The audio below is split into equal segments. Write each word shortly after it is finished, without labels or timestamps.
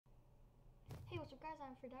what's up guys,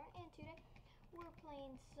 I'm Fredar, and today we're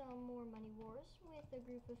playing some more Money Wars with a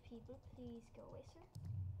group of people. Please go away, sir.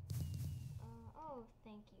 Oh,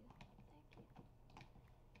 thank you. Thank you.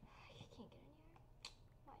 I can't get in here.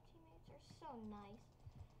 My teammates are so nice.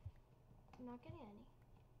 I'm not getting any.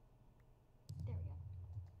 There we go.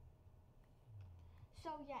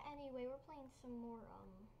 So yeah, anyway, we're playing some more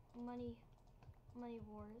Money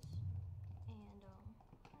Wars. And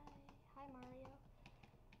hi Mario.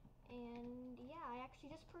 And yeah, I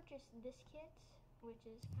actually just purchased this kit, which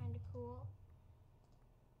is kind of cool,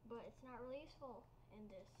 but it's not really useful in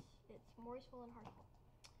this. It's more useful in hardcore.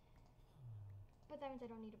 But that means I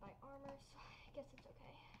don't need to buy armor, so I guess it's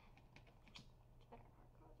okay. It's better in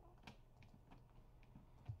hardcore though.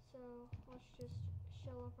 So let's just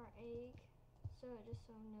shell up our egg, so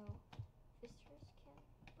no visitors can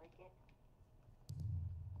break it.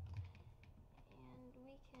 And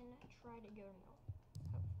we can try to go to middle.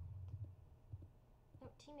 No,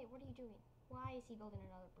 teammate, what are you doing? Why is he building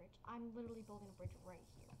another bridge? I'm literally building a bridge right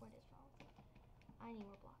here. What is wrong with me? I need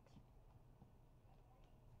more blocks.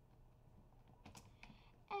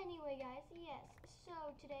 Anyway, guys, yes.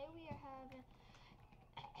 So today we are having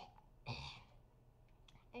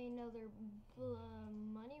another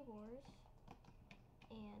Money Wars,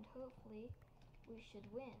 and hopefully we should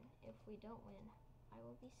win. If we don't win, I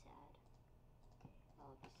will be sad.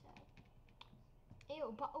 I'll be sad.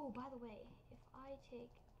 Ew, but oh, by the way, if I take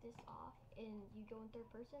this off and you go in third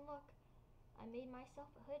person, look, I made myself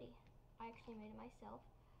a hoodie. I actually made it myself.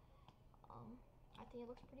 I think it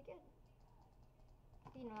looks pretty good.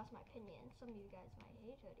 You know, that's my opinion. Some of you guys might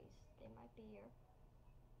hate hoodies. They might be your...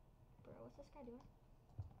 Bro, what's this guy doing?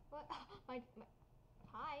 What? Hi.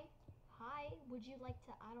 Hi. Would you like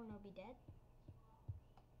to, I don't know, be dead?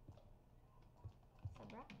 What's up,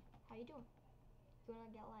 bro? How you doing? You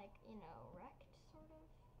wanna get, like, you know, wrecked, sort of?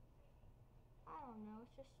 I don't know.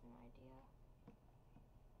 It's just an idea.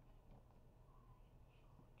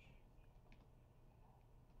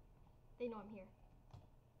 They know I'm here.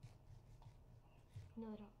 No,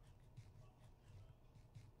 they don't.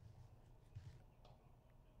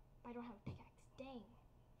 I don't have a pickaxe. Dang.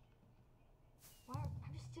 Why?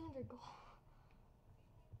 I'm just stealing their gold.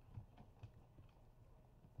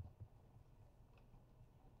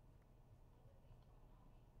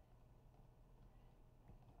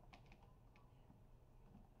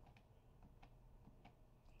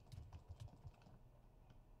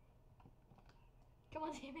 Come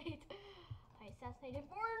on, teammate. I assassinated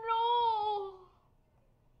four. No!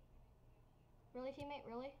 Really, teammate?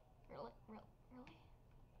 Really? Really? Really?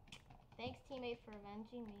 Thanks, teammate, for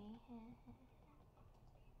avenging me.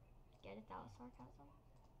 Get it? That was sarcasm.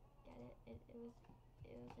 Get it? It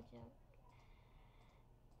was a joke.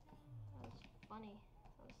 That was funny.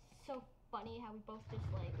 That was so funny how we both just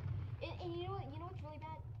like. And you know what? You know what's really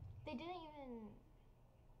bad? They didn't even.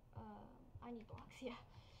 I need blocks. Yeah.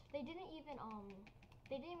 They didn't even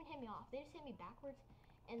hit me off. They just hit me backwards,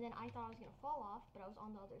 and then I thought I was gonna fall off, but I was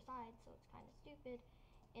on the other side, so it's kind of stupid.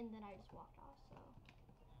 And then I just walked off. So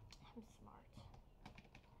I'm smart.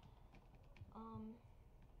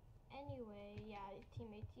 Anyway, yeah,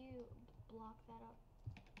 teammates, you block that up.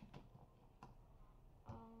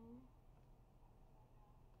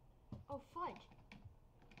 Oh fudge.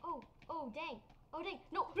 Oh dang. Oh dang.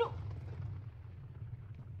 No. Uh-oh.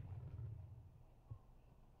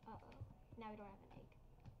 Now we don't have an egg.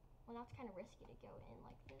 Well, now it's kind of risky to go in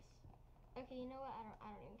like this. Okay, you know what?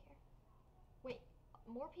 I don't even care. Wait,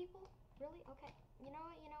 more people? Really? Okay. You know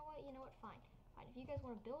what? Fine. If you guys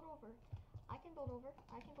want to build over, I can build over.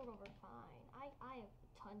 Fine. I have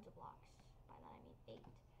tons of blocks. By that I mean 8.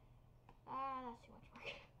 Ah, that's too much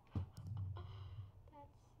work.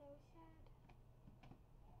 That's so sad.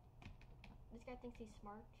 This guy thinks he's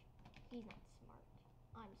smart. He's not smart.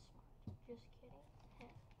 I'm smart. Just kidding.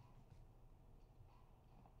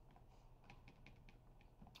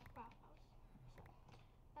 Wow,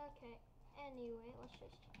 okay, anyway, let's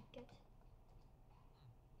just get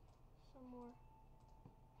some more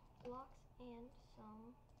blocks and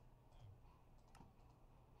some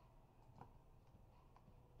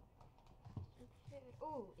food.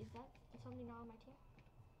 Oh, is that somebody not on my team?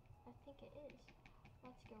 I think it is.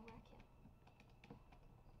 Let's go wreck him.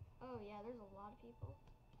 Oh yeah, there's a lot of people.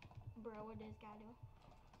 Bro, what is this guy doing?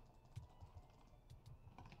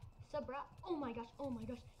 Sup, bro? Oh my gosh,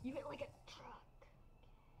 you hit like a truck.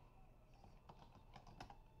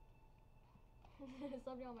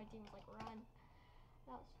 Somebody on my team was like, run.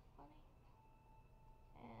 That was funny.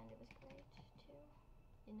 And it was great, too.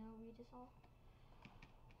 You know, we just all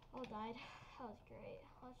died. That was great.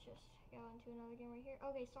 Let's just go into another game right here.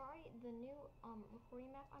 Okay, sorry, the new recording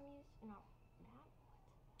map I'm using, not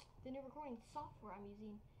The new recording software I'm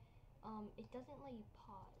using, it doesn't let you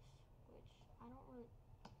pause, which I don't really.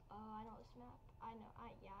 Oh, I know this map. I know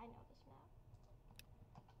this map.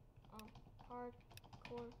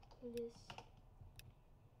 Hardcore this.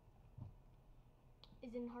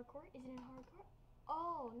 Is it in hardcore? Is it in hardcore?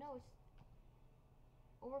 Oh no, it's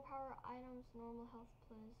overpower items, normal health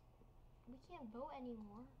plus. We can't vote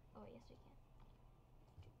anymore. Oh yes, we can.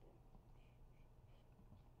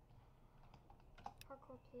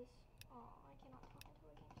 Hardcore plus. Oh, I cannot talk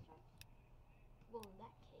until the game starts. Well, in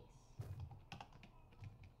that case.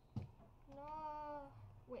 No.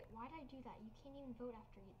 Wait, why did I do that? You can't even vote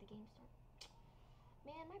after the game starts.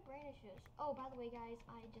 Man, my brain is just. Oh, by the way, guys,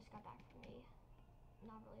 I just got back from a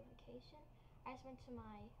not really vacation. I just went to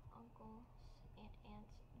my uncle's and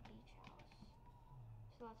aunt's beach house,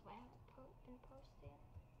 so that's why I haven't been posting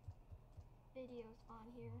videos on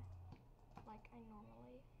here like I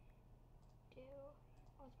normally do.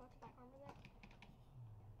 I was about to buy armor there.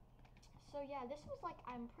 So yeah, this was like,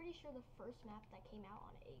 I'm pretty sure the first map that came out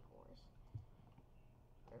on Egg Wars.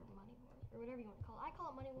 Or Money Wars, or whatever you want to call it. I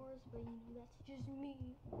call it Money Wars, but you know, that's just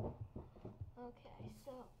me. Okay,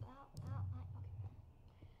 so, okay.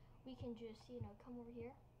 We can just, you know, come over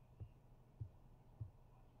here.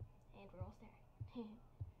 And we're almost there.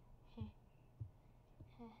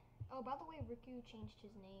 Oh, by the way, Riku changed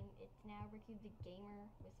his name. It's now Riku the Gamer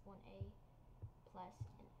with one A plus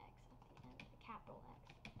an X at the end. A capital X,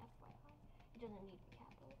 FYI. It doesn't need to be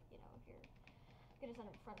capital, you know, if you're gonna send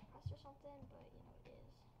a front press or something, but, you know, it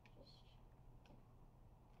is. Just,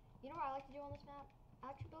 you know what I like to do on this map?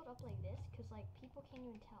 I actually build up like this, because, like, people can't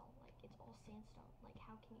even tell. Like, it's all sandstone. Like,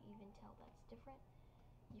 how can you even tell that's different?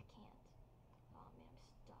 You can't. Oh, man, I'm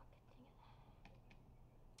stuck. Dang it.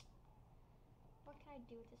 What can I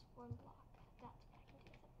do with this one block? That's what I can do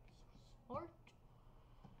with it. I'm so smart.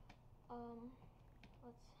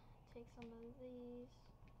 Let's take some of these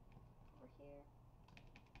over here.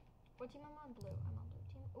 What team am I on? Blue. I'm on blue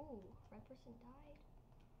team. Ooh, red person died.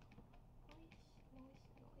 Nice.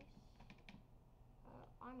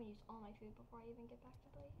 I'm gonna use all my food before I even get back to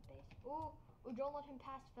base. Ooh, don't let him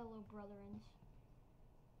pass, fellow brethrens.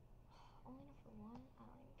 Only enough for one? I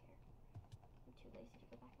don't even care. I'm too lazy to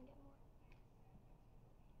go back and get more.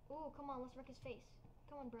 Ooh, come on, let's wreck his face.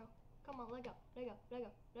 Come on, bro. Come on, let go. Kill him.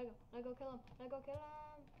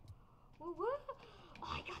 Woo woo!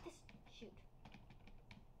 Oh, I got this. Shoot.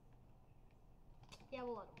 Yeah,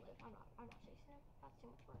 we'll let him live. I'm not chasing him. That's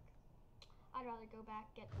too much work. I'd rather go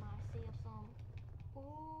back, save some.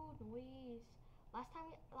 Ooh, noise. Last time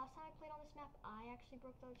I played on this map, I actually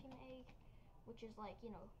broke the other team egg, which is like, you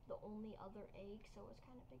know, the only other egg, so it's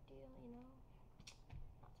kind of a big deal, you know.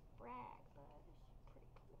 Not to brag, but it's pretty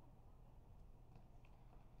cool.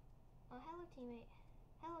 Hello teammate.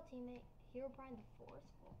 Herobrine the 4th,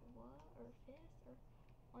 what? Or 5th? Or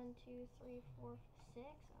 1, 2, 3, 4, 6?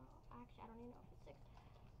 Oh, actually, I don't even know if it's 6.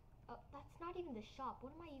 Oh, that's not even the shop.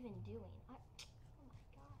 What am I even doing? Oh my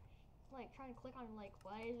gosh. I'm like trying to click on it, like,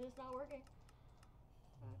 why is this not working?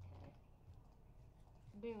 Okay.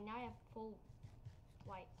 Boom, now I have full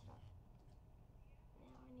white stuff.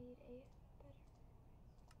 Now I need a better.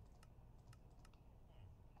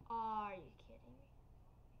 Are you kidding me?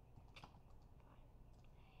 Fine.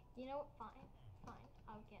 You know what? Fine.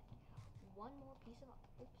 I'll get one more piece of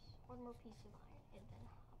iron, and then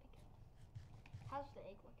I'll be good. How's the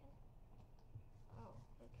egg looking? Oh,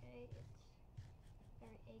 okay, it's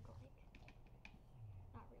very egg-like.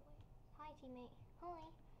 Not really. Hi, teammate.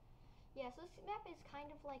 Hi. Yeah, so this map is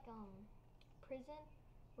kind of like prison,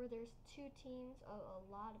 where there's 2 teams of a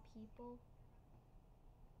lot of people,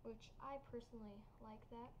 which I personally like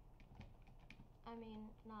that. I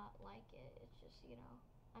mean, not like it. It's just, you know.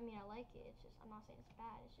 I mean, I like it. It's just, I'm not saying it's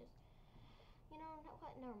bad. It's just, you know,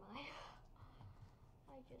 what? Never mind.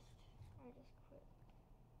 I just quit.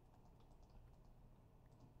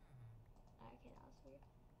 Okay, that was weird.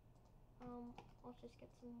 Let's just get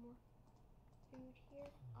some more food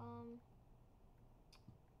here.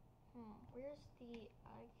 Where's the,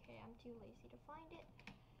 okay, I'm too lazy to find it.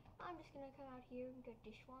 I'm just gonna come out here and get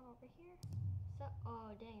dish one over here. So,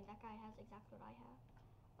 oh dang, that guy has exactly what I have.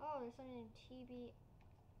 Oh, there's something in TBNK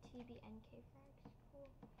frags. Cool.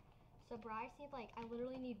 So, bro, I just need, like, I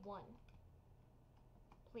literally need 1.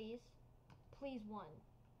 Please. Please, 1.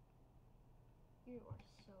 You are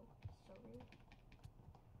so rude.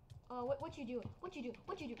 Oh, what you doing? What you doing?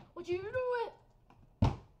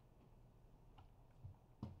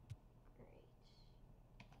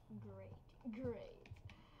 Great.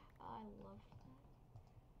 I love that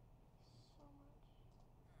so much.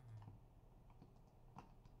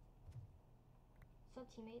 So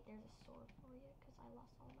teammate, there's a sword for you because I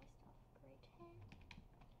lost all my stuff. Great.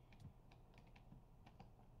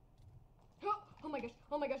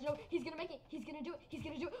 Oh my gosh, no, he's gonna make it. He's gonna do it.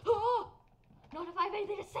 Oh! Not if I have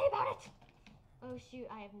anything to say about it. Oh shoot,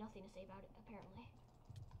 I have nothing to say about it, apparently.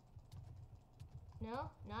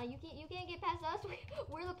 No, you can't get past us.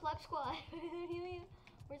 We're the pleb squad. We're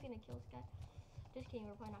just gonna kill this guy. Just kidding,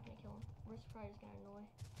 we're probably not gonna kill him. We're probably just gonna annoy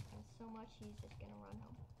him so much he's just gonna run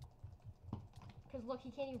home. Cause look,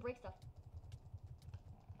 he can't even break stuff.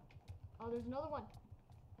 Oh, there's another one.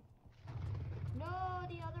 No,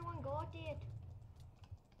 the other one got it.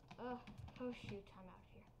 Oh shoot, I'm out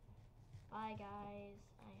of here. Bye guys,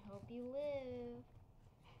 I hope you live.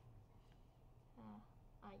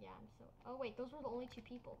 Yeah, I'm so, oh wait, those were the only 2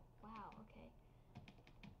 people. Wow, okay.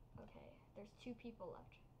 Okay, there's 2 people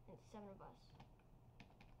left, and 7 of us.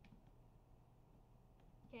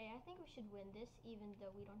 Okay, I think we should win this, even though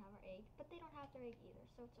we don't have our egg, but they don't have their egg either,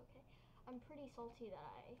 so it's okay. I'm pretty salty that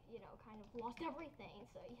I, kind of lost everything,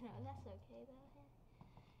 so, that's okay though.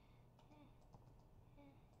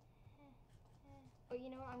 But you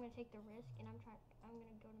know what, I'm gonna take the risk, and I'm gonna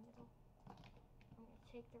go to middle. I'm gonna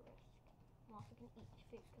take the risk. I'm also gonna eat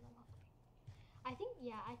food, because I'm hungry. I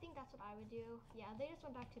think that's what I would do. Yeah, they just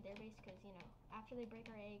went back to their base, because, after they break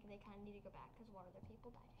our egg, they kind of need to go back, because one of their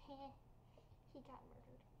people died. He got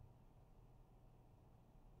murdered.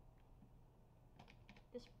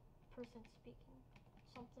 This person's speaking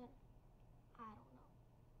something. I don't know.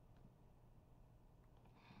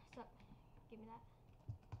 So, give me that.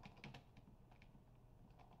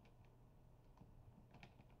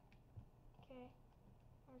 Okay.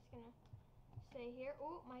 I'm just gonna stay here.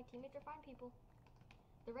 Oh, my teammates are fine people.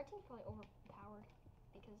 The red team's probably overpowered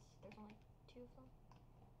because there's only 2 of them.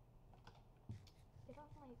 Get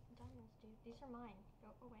off my diamonds, dude. These are mine.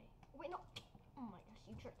 Go away. Wait, no. Oh my gosh,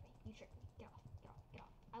 you tricked me. Get off.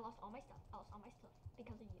 I lost all my stuff.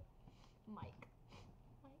 Because of you. Mike.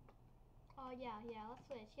 Oh, yeah, let's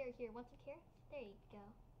switch. Here. Want some carrots? There you go.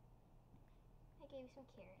 I gave you some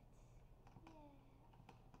carrots. Yeah.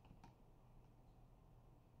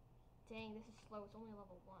 Dang, this is slow. It's only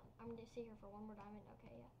level 1. I'm gonna stay here for 1 more diamond.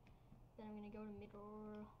 Okay, yeah. Then I'm gonna go to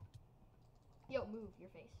middle. Yo, move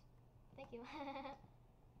your face. Thank you.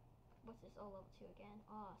 What's this? Oh, level 2 again.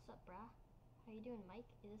 Oh, sup, brah? How you doing, Mike?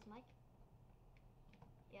 Is this Mike?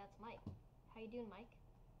 Yeah, it's Mike. How you doing, Mike?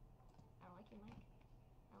 I don't like you, Mike.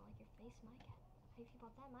 I don't like your face, Mike. How you feel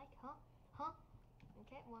about that, Mike? Huh?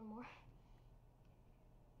 Okay, 1 more.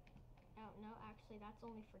 Oh, no, actually, that's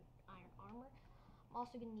only for iron armor. I'm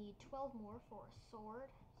also gonna need 12 more for a sword.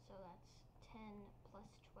 So that's 10 plus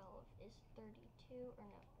 12 is 32, or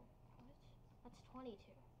no, what? That's 22.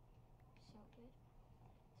 So good.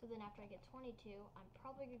 So then after I get 22, I'm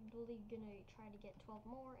probably gonna try to get 12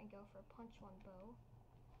 more and go for a punch 1 bow.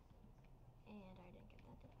 And I didn't get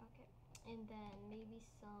that, okay. And then maybe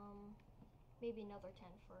another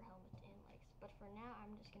 10 for helmet and legs. But for now,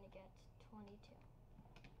 I'm just gonna get 22.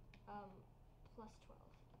 Plus 12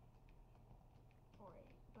 for a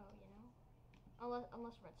bow,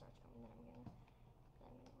 Unless red starts coming, then I'm gonna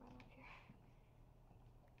run up here.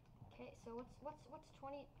 Okay, so what's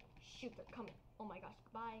 20? Shoot, they're coming. Oh my gosh,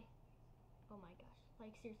 goodbye. Oh my gosh,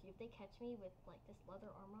 like seriously, if they catch me with like this leather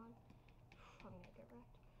armor on, I'm gonna get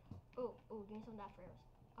wrecked. Oh, give me some of that for arrows.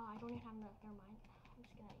 Oh, I don't even have enough. Never mind. I'm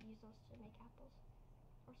just gonna use those to make apples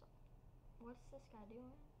or something. What's this guy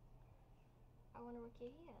doing? I wonder what key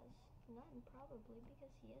he has. None, probably, because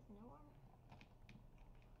he has no armor.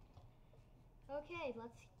 Okay,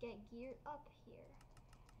 let's get geared up here.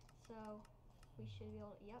 So we should be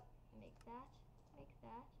able to, yep, make that.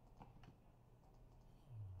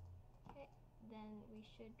 Okay, then we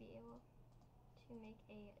should be able to make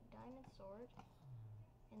a diamond sword.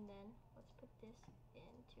 And then let's put this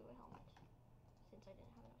into a helmet, since I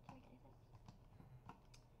didn't have enough to make anything.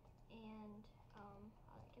 And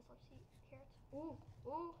I guess let's see, carrots.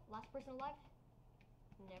 Ooh, last person alive.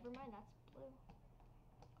 Never mind, that's blue.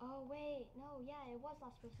 Oh wait, no, yeah, it was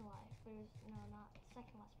last person alive, but it was, no, not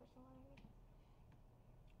second last person alive.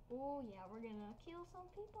 Oh yeah, we're gonna kill some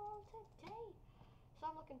people today. So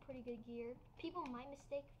I'm looking pretty good geared. People might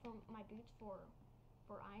mistake from my boots for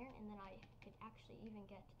iron, and then I could actually even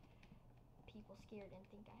get people scared and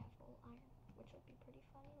think I have full iron, which would be pretty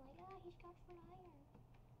funny. Like, he's got full iron,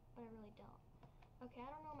 but I really don't. Okay, I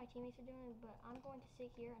don't know what my teammates are doing, but I'm going to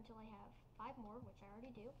sit here until I have 5 more, which I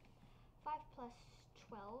already do. 5 plus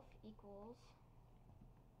 12 equals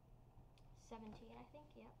 17, I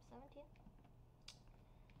think. Yep, 17.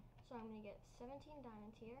 So I'm gonna get 17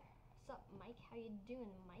 diamonds here. What's up, Mike? How you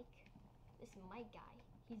doing, Mike? This Mike guy,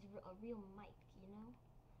 he's a real Mike,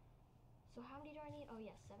 So how many do I need? Oh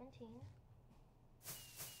yes, 17.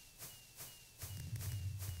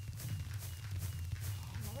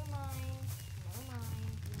 Never mind. Never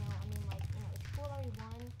mind. You know, I mean, like, you know, it's cool that we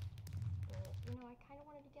won, but you know, I kind of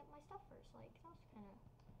wanted to get my stuff first. Like, that was kind of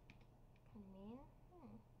mean. That's kind of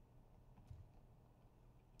mean.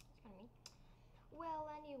 Well,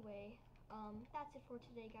 anyway, that's it for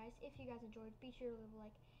today, guys. If you guys enjoyed, be sure to leave a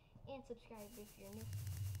like and subscribe if you're new.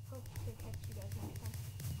 Hope to catch you guys next time.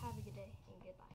 Have a good day and goodbye.